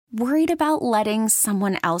Worried about letting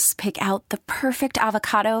someone else pick out the perfect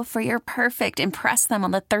avocado for your perfect impress them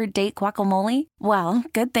on the third date guacamole? Well,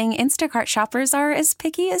 good thing Instacart shoppers are as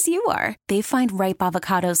picky as you are. They find ripe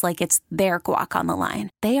avocados like it's their guac on the line.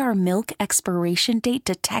 They are milk expiration date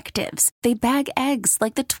detectives. They bag eggs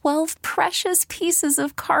like the 12 precious pieces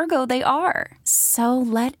of cargo they are. So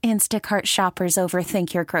let Instacart shoppers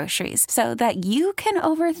overthink your groceries so that you can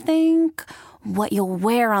overthink what you'll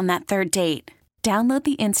wear on that third date. Download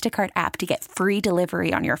the Instacart app to get free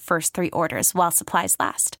delivery on your first 3 orders while supplies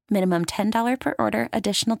last. Minimum $10 per order.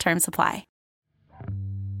 Additional terms apply.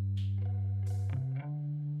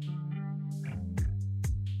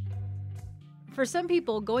 For some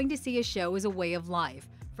people, going to see a show is a way of life.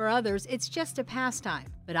 For others, it's just a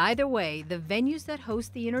pastime. But either way, the venues that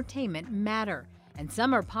host the entertainment matter. And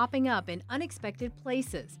some are popping up in unexpected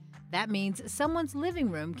places. That means someone's living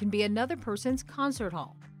room can be another person's concert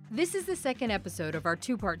hall. This is the second episode of our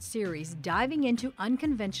 2-part series diving into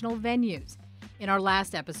unconventional venues. In our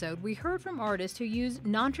last episode, we heard from artists who use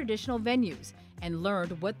non-traditional venues and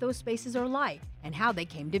learned what those spaces are like and how they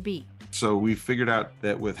came to be. So we figured out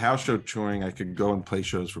that with house show touring, I could go and play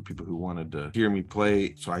shows for people who wanted to hear me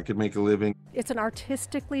play so I could make a living. It's an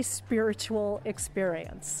artistically spiritual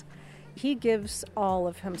experience. He gives all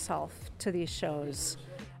of himself to these shows.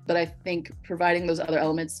 But I think providing those other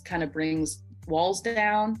elements kind of brings walls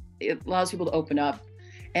down. It allows people to open up,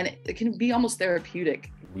 and it can be almost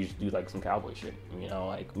therapeutic. We just do like some cowboy shit,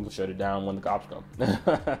 like we'll shut it down when the cops come.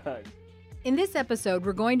 In this episode,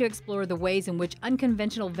 we're going to explore the ways in which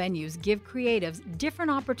unconventional venues give creatives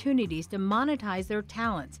different opportunities to monetize their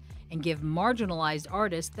talents and give marginalized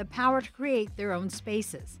artists the power to create their own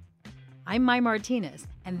spaces. I'm Mai Martinez,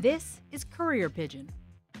 and this is Courier Pigeon.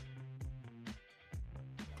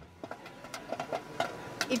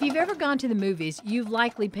 If you've ever gone to the movies, you've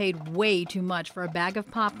likely paid way too much for a bag of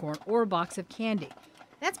popcorn or a box of candy.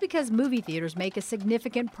 That's because movie theaters make a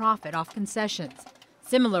significant profit off concessions.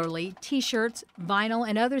 Similarly, t-shirts, vinyl,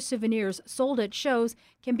 and other souvenirs sold at shows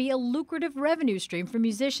can be a lucrative revenue stream for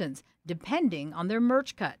musicians, depending on their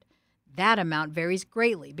merch cut. That amount varies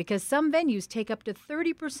greatly because some venues take up to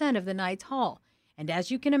 30% of the night's haul. And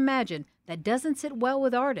as you can imagine, that doesn't sit well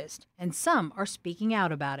with artists, and some are speaking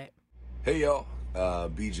out about it. Hey y'all,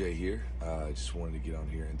 BJ here. I just wanted to get on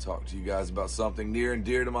here and talk to you guys about something near and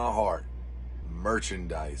dear to my heart.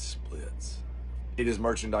 Merchandise splits. It is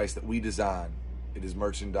merchandise that we design. It is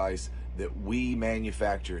merchandise that we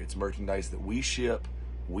manufacture. It's merchandise that we ship,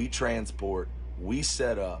 we transport, we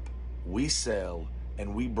set up, we sell,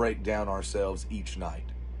 and we break down ourselves each night.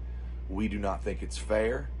 We do not think it's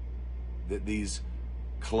fair that these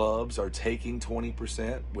clubs are taking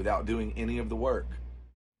 20% without doing any of the work.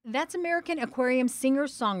 That's American Aquarium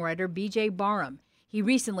singer-songwriter BJ Barham. He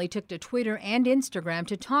recently took to Twitter and Instagram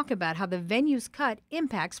to talk about how the venue's cut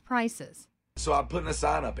impacts prices. So I'm putting a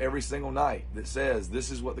sign up every single night that says, this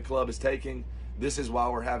is what the club is taking. This is why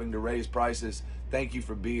we're having to raise prices. Thank you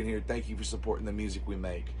for being here. Thank you for supporting the music we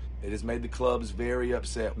make. It has made the clubs very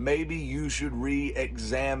upset. Maybe you should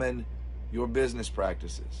re-examine your business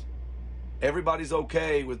practices. Everybody's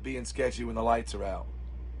okay with being sketchy when the lights are out.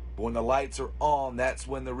 But when the lights are on, that's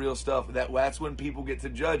when the real stuff, that's when people get to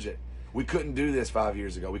judge it. We couldn't do this 5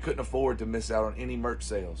 years ago. We couldn't afford to miss out on any merch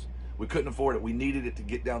sales. We couldn't afford it. We needed it to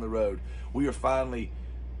get down the road. We are finally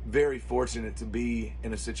very fortunate to be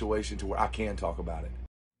in a situation to where I can talk about it.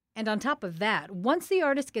 And on top of that, once the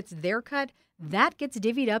artist gets their cut, that gets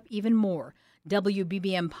divvied up even more.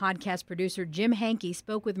 WBBM podcast producer Jim Hankey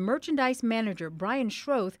spoke with merchandise manager Brian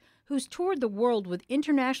Schroth, who's toured the world with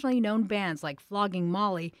internationally known bands like Flogging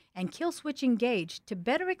Molly and Killswitch Engage, to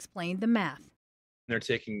better explain the math. They're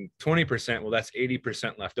taking 20%, well, that's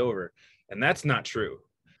 80% left over. And that's not true.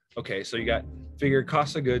 Okay, so you figure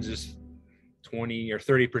cost of goods is 20 or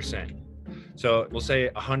 30%. So we'll say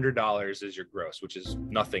 $100 is your gross, which is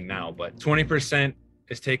nothing now, but 20%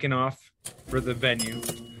 is taken off for the venue.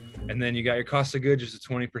 And then you got your cost of goods, which is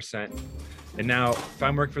 20%. And now if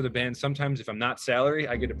I'm working for the band, sometimes if I'm not salary,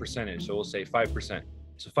 I get a percentage. So we'll say 5%.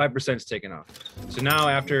 So 5% is taken off. So now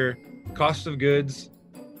after cost of goods,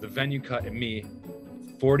 the venue cut, and me,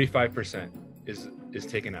 45% is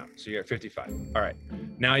taken out. So you're at 55. All right.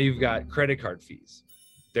 Now you've got credit card fees.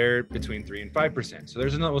 They're between 3 and 5%. So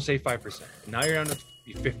there's another, we'll say 5%. Now you're down to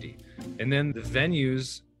 50. And then the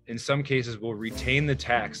venues, in some cases, will retain the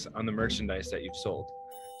tax on the merchandise that you've sold.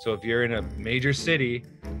 So if you're in a major city,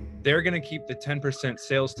 they're going to keep the 10%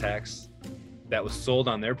 sales tax that was sold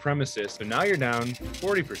on their premises. So now you're down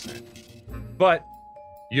 40%. But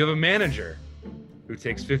you have a manager who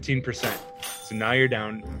takes 15%. So now you're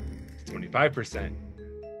down 25%.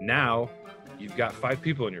 Now you've got 5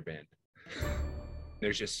 people in your band.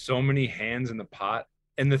 There's just so many hands in the pot.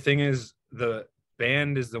 And the thing is, the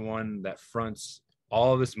band is the one that fronts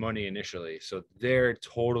all this money initially. So they're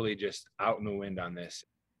totally just out in the wind on this.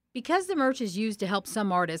 Because the merch is used to help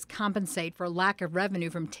some artists compensate for lack of revenue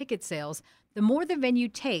from ticket sales, the more the venue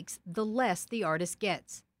takes, the less the artist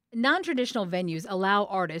gets. Non-traditional venues allow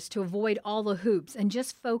artists to avoid all the hoops and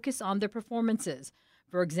just focus on their performances.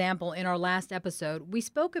 For example, in our last episode, we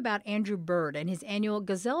spoke about Andrew Bird and his annual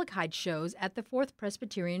Gezelligkeit shows at the Fourth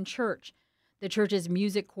Presbyterian Church. The church's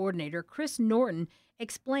music coordinator, Chris Norton,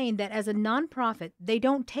 explained that as a nonprofit, they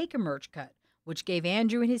don't take a merch cut, which gave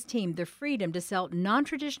Andrew and his team the freedom to sell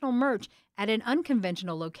non-traditional merch at an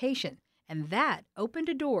unconventional location. And that opened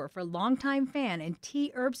a door for longtime fan and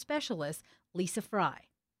tea herb specialist Lisa Fry.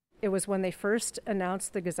 It was when they first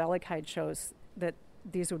announced the Gezelligkeit shows that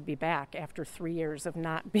these would be back after 3 years of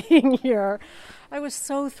not being here. I was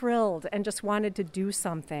so thrilled and just wanted to do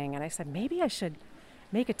something. And I said, maybe I should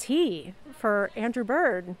make a tea for Andrew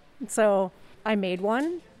Bird. So I made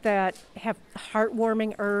one that have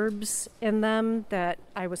heartwarming herbs in them that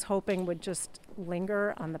I was hoping would just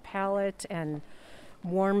linger on the palate and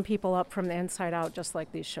warm people up from the inside out, just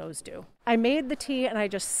like these shows do. I made the tea and I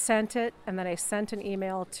just sent it, and then I sent an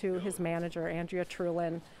email to his manager, Andrea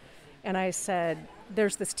Trulin, and I said,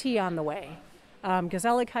 there's this tea on the way.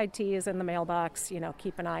 Gezelligkeit tea is in the mailbox,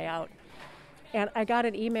 keep an eye out. And I got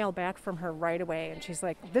an email back from her right away, and she's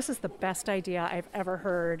like, this is the best idea I've ever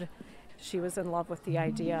heard. She was in love with the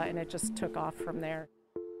idea, and it just took off from there.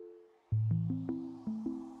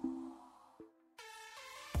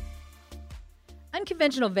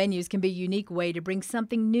 Unconventional venues can be a unique way to bring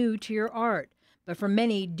something new to your art. But for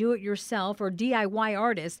many do-it-yourself or DIY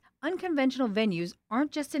artists, unconventional venues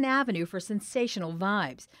aren't just an avenue for sensational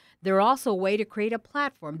vibes. They're also a way to create a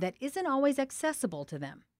platform that isn't always accessible to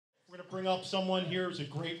them. We're going to bring up someone here who's a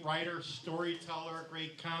great writer, storyteller,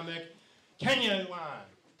 great comic, Kenya Alon.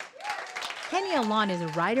 Kenya Alon is a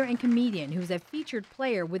writer and comedian who's a featured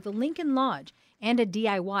player with the Lincoln Lodge and a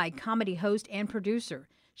DIY comedy host and producer.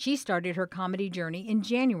 She started her comedy journey in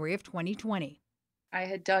January of 2020. I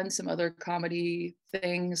had done some other comedy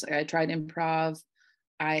things. I tried improv.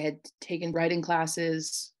 I had taken writing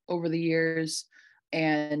classes over the years,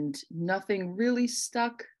 and nothing really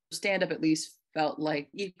stuck. Stand-up at least felt like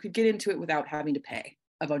you could get into it without having to pay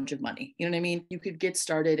a bunch of money. You know what I mean? You could get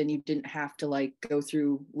started and you didn't have to go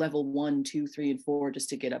through level 1, 2, 3, and 4 just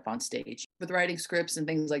to get up on stage. With writing scripts and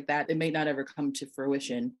things like that, it may not ever come to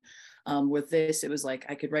fruition. With this, it was like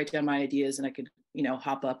I could write down my ideas and I could,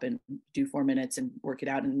 hop up and do 4 minutes and work it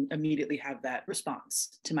out and immediately have that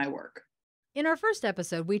response to my work. In our first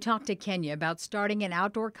episode, we talked to Kenya about starting an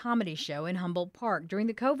outdoor comedy show in Humboldt Park during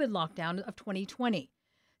the COVID lockdown of 2020.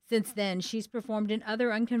 Since then, she's performed in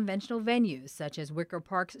other unconventional venues, such as Wicker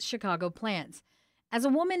Park's Chicago Plants. As a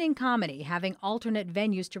woman in comedy, having alternate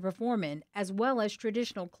venues to perform in, as well as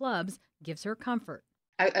traditional clubs, gives her comfort.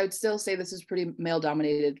 I would still say this is pretty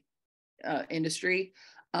male-dominated industry,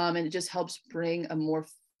 and it just helps bring a more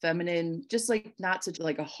feminine, just not such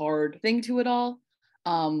a hard thing to it all,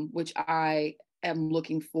 which I am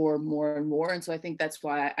looking for more and more. And so I think that's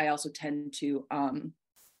why I also tend to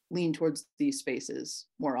lean towards these spaces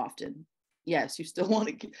more often. Yes, you still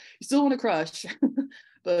want to crush,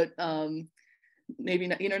 but maybe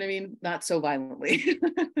not, you know what I mean? Not so violently.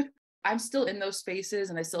 I'm still in those spaces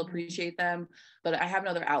and I still appreciate them, but I have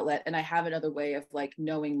another outlet and I have another way of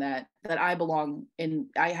knowing that I belong and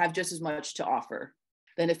I have just as much to offer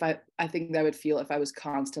than if I think that I would feel if I was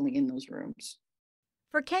constantly in those rooms.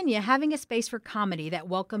 For Kenya, having a space for comedy that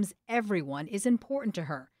welcomes everyone is important to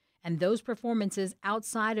her, and those performances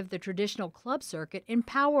outside of the traditional club circuit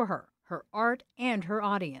empower her, her art, and her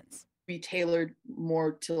audience. Be tailored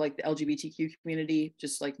more to the LGBTQ community,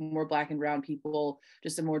 just more Black and brown people,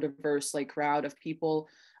 just a more diverse crowd of people.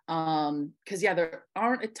 Because there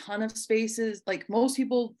aren't a ton of spaces. Most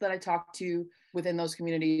people that I talk to within those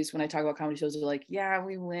communities, when I talk about comedy shows, are yeah,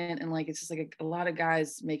 we went, and it's just a lot of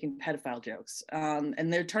guys making pedophile jokes,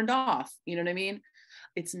 and they're turned off. You know what I mean?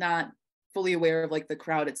 It's not fully aware of the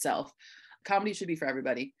crowd itself. Comedy should be for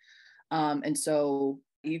everybody, and so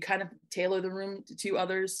you kind of tailor the room to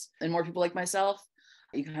others and more people like myself.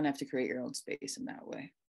 You kind of have to create your own space in that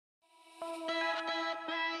way.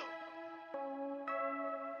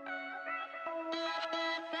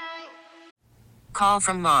 Call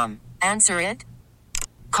from mom. Answer it.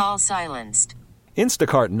 Call silenced.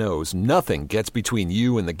 Instacart knows nothing gets between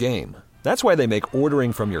you and the game. That's why they make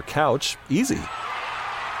ordering from your couch easy.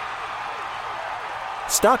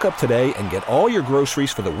 Stock up today and get all your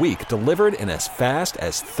groceries for the week delivered in as fast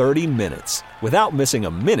as 30 minutes without missing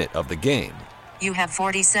a minute of the game. You have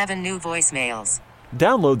 47 new voicemails.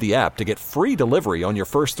 Download the app to get free delivery on your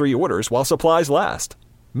first 3 orders while supplies last.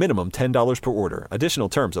 Minimum $10 per order. Additional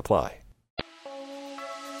terms apply.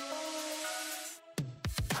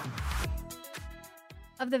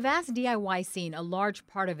 Of the vast DIY scene, a large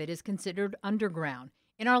part of it is considered underground.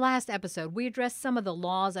 In our last episode, we addressed some of the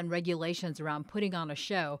laws and regulations around putting on a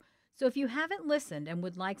show. So if you haven't listened and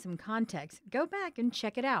would like some context, go back and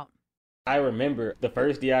check it out. I remember the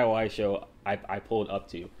first DIY show I pulled up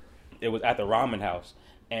to. It was at the ramen house.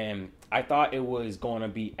 And I thought it was going to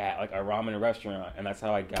be at like a ramen restaurant. And that's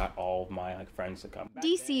how I got all of my friends to come.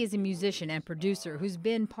 DC is a musician and producer who's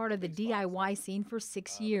been part of the DIY scene for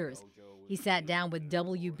 6 years. He sat down with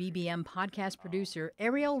WBBM podcast producer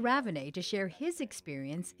Ariel Ravenay to share his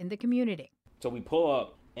experience in the community. So we pull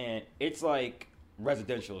up, and it's like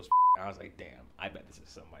residential as I was like, damn, I bet this is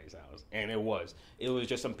somebody's house. And it was. It was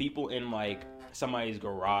just some people in like somebody's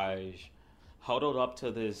garage huddled up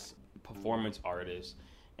to this performance artist,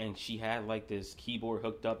 and she had like this keyboard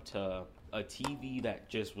hooked up to a TV that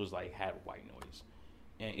just was like had white noise.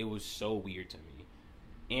 And it was so weird to me.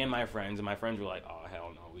 And my friends were like, oh,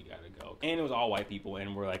 hell no, we gotta go. And it was all white people,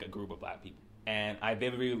 and we're like a group of black people. And I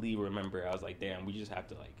vividly remember, I was like, damn, we just have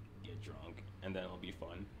to like get drunk, and then it'll be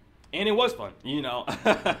fun. And it was fun, you know.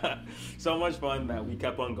 So much fun that we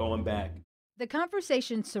kept on going back. The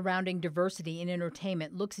conversation surrounding diversity in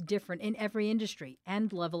entertainment looks different in every industry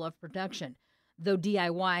and level of production. Though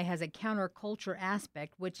DIY has a counterculture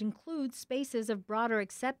aspect, which includes spaces of broader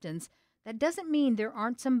acceptance, that doesn't mean there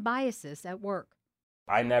aren't some biases at work.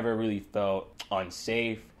 I never really felt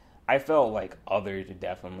unsafe. I felt like others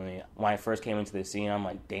definitely. When I first came into the scene, I'm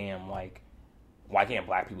like, damn, like, why can't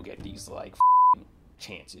black people get these, like,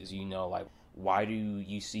 chances, you know? Like, why do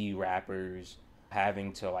you see rappers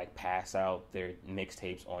having to, like, pass out their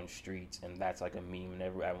mixtapes on streets, and that's, like, a meme, and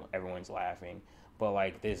everyone's laughing? But,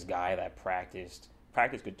 like, this guy that practiced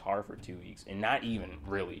guitar for 2 weeks, and not even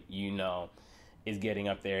really, you know, is getting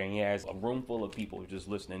up there, and he has a room full of people just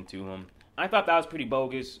listening to him. I thought that was pretty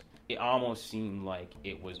bogus. It almost seemed like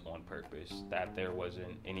it was on purpose, that there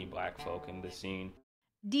wasn't any black folk in the scene.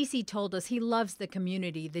 DC told us he loves the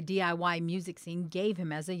community the DIY music scene gave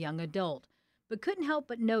him as a young adult, but couldn't help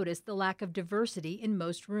but notice the lack of diversity in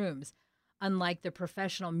most rooms. Unlike the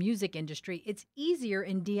professional music industry, it's easier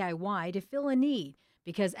in DIY to fill a need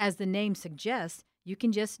because, as the name suggests, you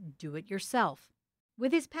can just do it yourself.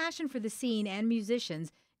 With his passion for the scene and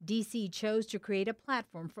musicians, DC chose to create a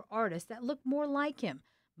platform for artists that look more like him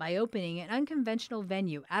by opening an unconventional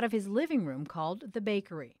venue out of his living room called The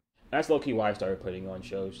Bakery. That's low-key why I started putting on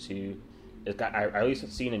shows, too. I at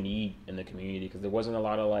least seen a need in the community because there wasn't a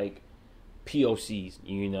lot of, like, POCs,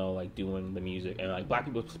 you know, like, doing the music. And, like, black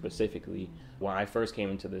people specifically, when I first came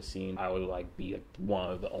into the scene, I would, like, be one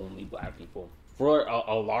of the only black people for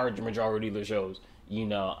a large majority of the shows. You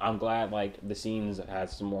know, I'm glad, like, the scenes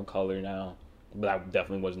has some more color now. But that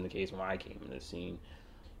definitely wasn't the case when I came in the scene.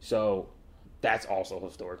 So that's also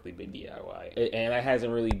historically been DIY. And that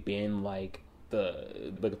hasn't really been like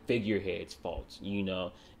the figurehead's fault, you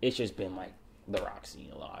know. It's just been like the rock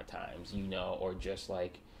scene a lot of times, you know, or just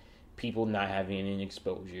like people not having any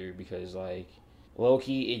exposure because like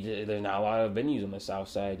low-key there's not a lot of venues on the south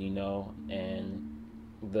side, you know, and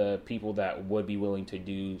the people that would be willing to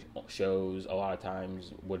do shows a lot of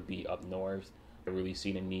times would be up north. I really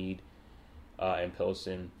seen a need in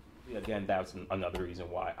Pilsen. Again, that's another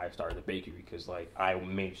reason why I started the bakery, because like I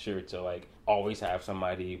made sure to like always have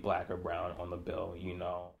somebody black or brown on the bill, you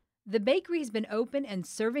know. The bakery's been open and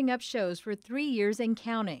serving up shows for 3 years and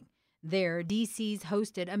counting. There, DC's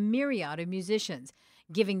hosted a myriad of musicians,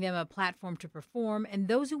 giving them a platform to perform and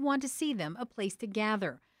those who want to see them a place to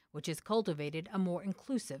gather, which has cultivated a more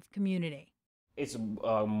inclusive community. It's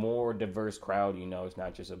a more diverse crowd, you know. It's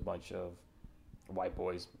not just a bunch of white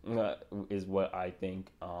boys, is what I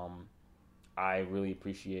think I really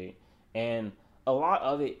appreciate. And a lot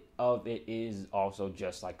of it is also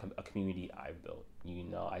just like a community I've built, you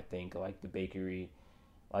know. I think like the bakery,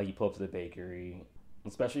 like you pull up to the bakery,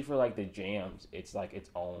 especially for like the jams, it's like its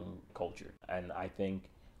own culture. And I think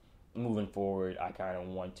moving forward, I kind of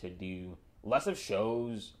want to do less of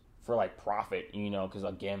shows for like profit, you know, because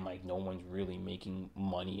again, like no one's really making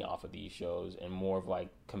money off of these shows, and more of like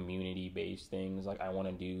community based things. Like I want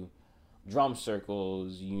to do drum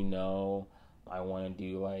circles, you know, I want to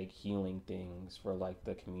do like healing things for like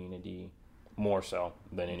the community more so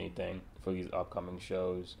than anything for these upcoming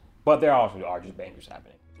shows. But there also are just bangers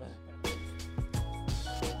happening.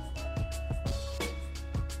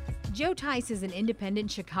 Joe Tice is an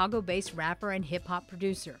independent Chicago-based rapper and hip-hop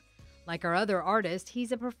producer. Like our other artist,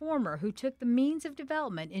 he's a performer who took the means of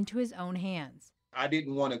development into his own hands. I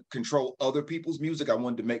didn't want to control other people's music. I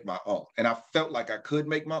wanted to make my own. And I felt like I could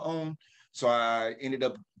make my own. So I ended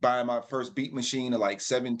up buying my first beat machine at like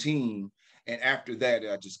 17. And after that,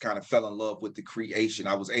 I just kind of fell in love with the creation.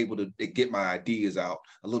 I was able to get my ideas out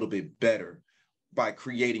a little bit better by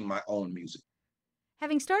creating my own music.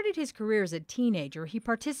 Having started his career as a teenager, he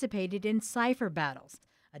participated in cypher battles,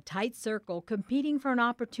 a tight circle competing for an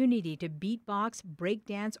opportunity to beatbox,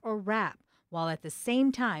 breakdance, or rap, while at the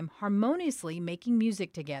same time harmoniously making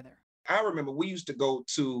music together. I remember we used to go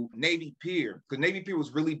to Navy Pier because Navy Pier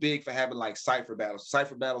was really big for having like cypher battles.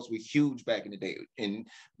 Cypher battles were huge back in the day, and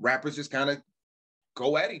rappers just kind of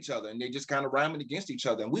go at each other and they just kind of rhyming against each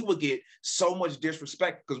other. And we would get so much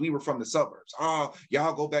disrespect because we were from the suburbs. Oh,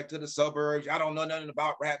 y'all go back to the suburbs. Y'all don't know nothing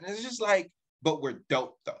about rap. And it's just like, but we're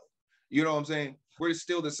dope though. You know what I'm saying? We're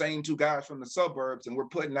still the same two guys from the suburbs and we're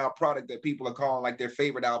putting out product that people are calling like their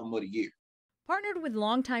favorite album of the year. Partnered with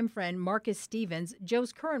longtime friend Marcus Stevens,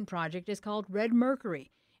 Joe's current project is called Red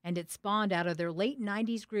Mercury, and it spawned out of their late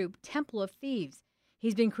 90s group Temple of Thieves.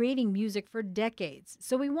 He's been creating music for decades,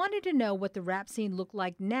 so we wanted to know what the rap scene looked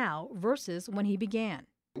like now versus when he began.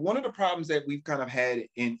 One of the problems that we've kind of had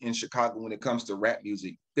in Chicago when it comes to rap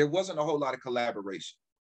music, there wasn't a whole lot of collaboration.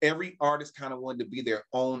 Every artist kind of wanted to be their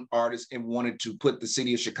own artist and wanted to put the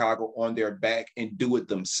city of Chicago on their back and do it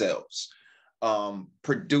themselves.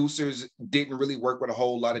 Producers didn't really work with a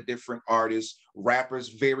whole lot of different artists. Rappers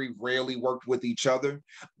very rarely worked with each other.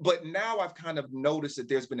 But now I've kind of noticed that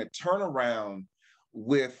there's been a turnaround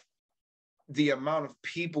with the amount of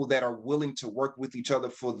people that are willing to work with each other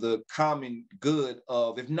for the common good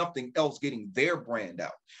of, if nothing else, getting their brand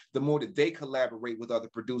out. The more that they collaborate with other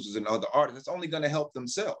producers and other artists, it's only going to help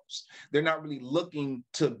themselves. They're not really looking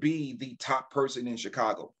to be the top person in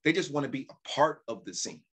Chicago. They just want to be a part of the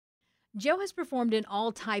scene. Joe has performed in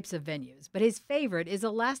all types of venues, but his favorite is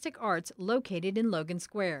Elastic Arts located in Logan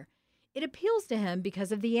Square. It appeals to him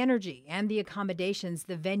because of the energy and the accommodations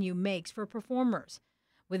the venue makes for performers.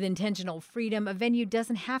 With intentional freedom, a venue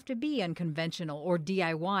doesn't have to be unconventional or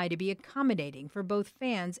DIY to be accommodating for both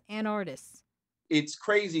fans and artists. It's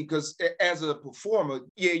crazy because as a performer,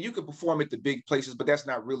 yeah, you could perform at the big places, but that's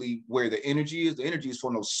not really where the energy is. The energy is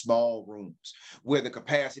from those small rooms where the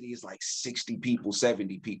capacity is like 60 people,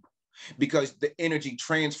 70 people, because the energy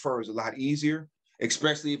transfers a lot easier.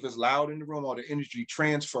 Especially if it's loud in the room, or the energy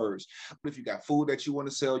transfers. If you got food that you want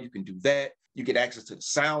to sell, you can do that. You get access to the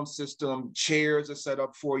sound system. Chairs are set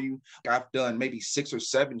up for you. I've done maybe 6 or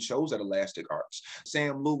 7 shows at Elastic Arts.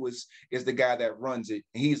 Sam Lewis is the guy that runs it.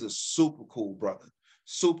 He's a super cool brother.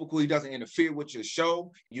 Super cool. He doesn't interfere with your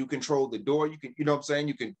show. You control the door. You can, you know what I'm saying?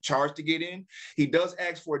 You can charge to get in. He does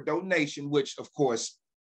ask for a donation, which of course,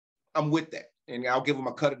 I'm with that. And I'll give them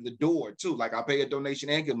a cut of the door too. Like I'll pay a donation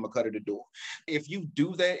and give them a cut of the door. If you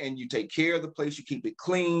do that and you take care of the place, you keep it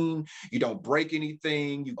clean, you don't break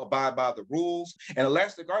anything, you abide by the rules. And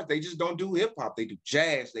Elastic Arts, they just don't do hip hop. They do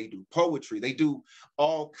jazz, they do poetry, they do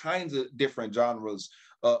all kinds of different genres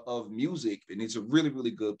of music. And it's a really,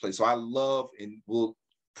 really good place. So I love and will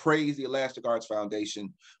praise the Elastic Arts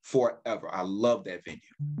Foundation forever. I love that venue.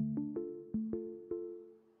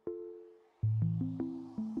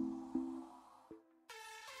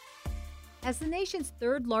 As the nation's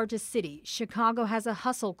third largest city, Chicago has a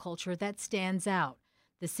hustle culture that stands out.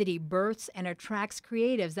 The city births and attracts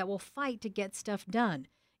creatives that will fight to get stuff done,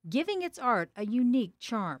 giving its art a unique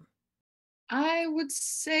charm. I would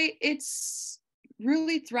say it's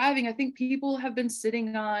really thriving. I think people have been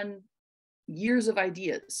sitting on years of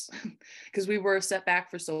ideas because we were set back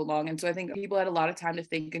for so long. And so I think people had a lot of time to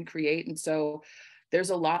think and create. And so there's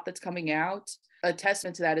a lot that's coming out. A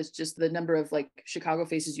testament to that is just the number of like Chicago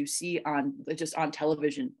faces you see on just on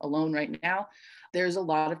television alone right now. There's a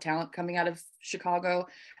lot of talent coming out of Chicago.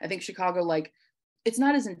 I think Chicago, like, it's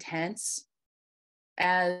not as intense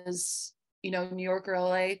as, you know, New York or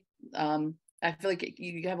LA. I feel like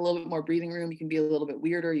you have a little bit more breathing room. You can be a little bit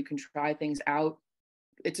weirder. You can try things out.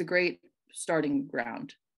 It's a great starting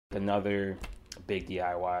ground. Another big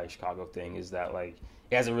DIY Chicago thing is that like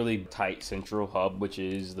it has a really tight central hub, which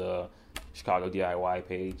is the Chicago DIY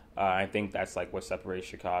page. I think that's like what separates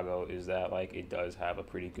Chicago is that like it does have a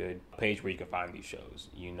pretty good page where you can find these shows.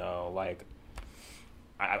 You know, like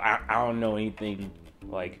I don't know anything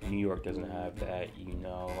like New York doesn't have that. You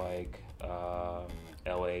know, like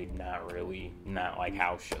LA not like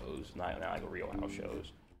house shows, not like real house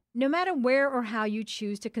shows. No matter where or how you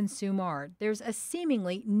choose to consume art, there's a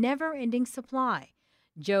seemingly never-ending supply.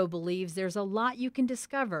 Joe believes there's a lot you can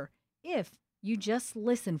discover if you just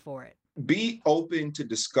listen for it. Be open to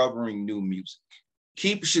discovering new music.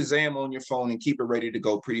 keep Shazam on your phone and keep it ready to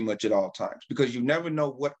go pretty much at all times, because you never know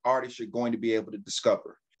what artists you're going to be able to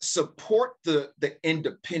discover. Support the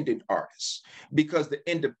independent artists, because the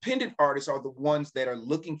independent artists are the ones that are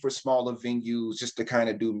looking for smaller venues just to kind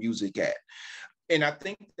of do music at. And I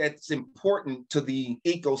think that's important to the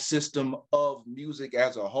ecosystem of music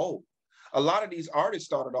as a whole. A lot of these artists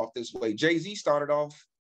started off this way. Jay-Z started off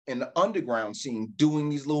in the underground scene, doing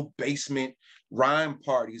these little basement rhyme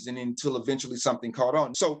parties, and until eventually something caught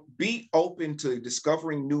on. So be open to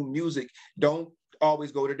discovering new music. Don't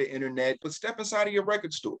always go to the internet, but step inside of your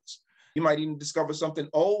record stores. You might even discover something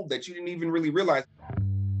old that you didn't even really realize.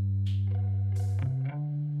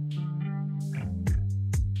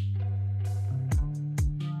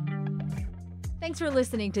 Thanks for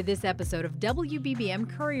listening to this episode of WBBM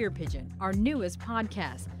Courier Pigeon, our newest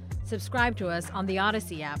podcast. Subscribe to us on the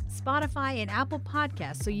Odyssey app, Spotify, and Apple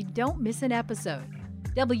Podcasts so you don't miss an episode.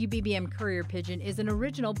 WBBM Courier Pigeon is an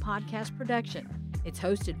original podcast production. It's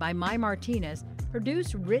hosted by Mai Martinez,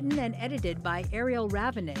 produced, written, and edited by Ariel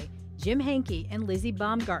Ravenay, Jim Hankey, and Lizzie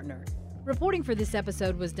Baumgartner. Reporting for this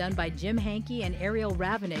episode was done by Jim Hankey and Ariel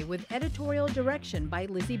Ravenay with editorial direction by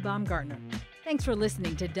Lizzie Baumgartner. Thanks for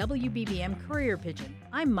listening to WBBM Courier Pigeon.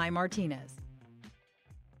 I'm Mai Martinez.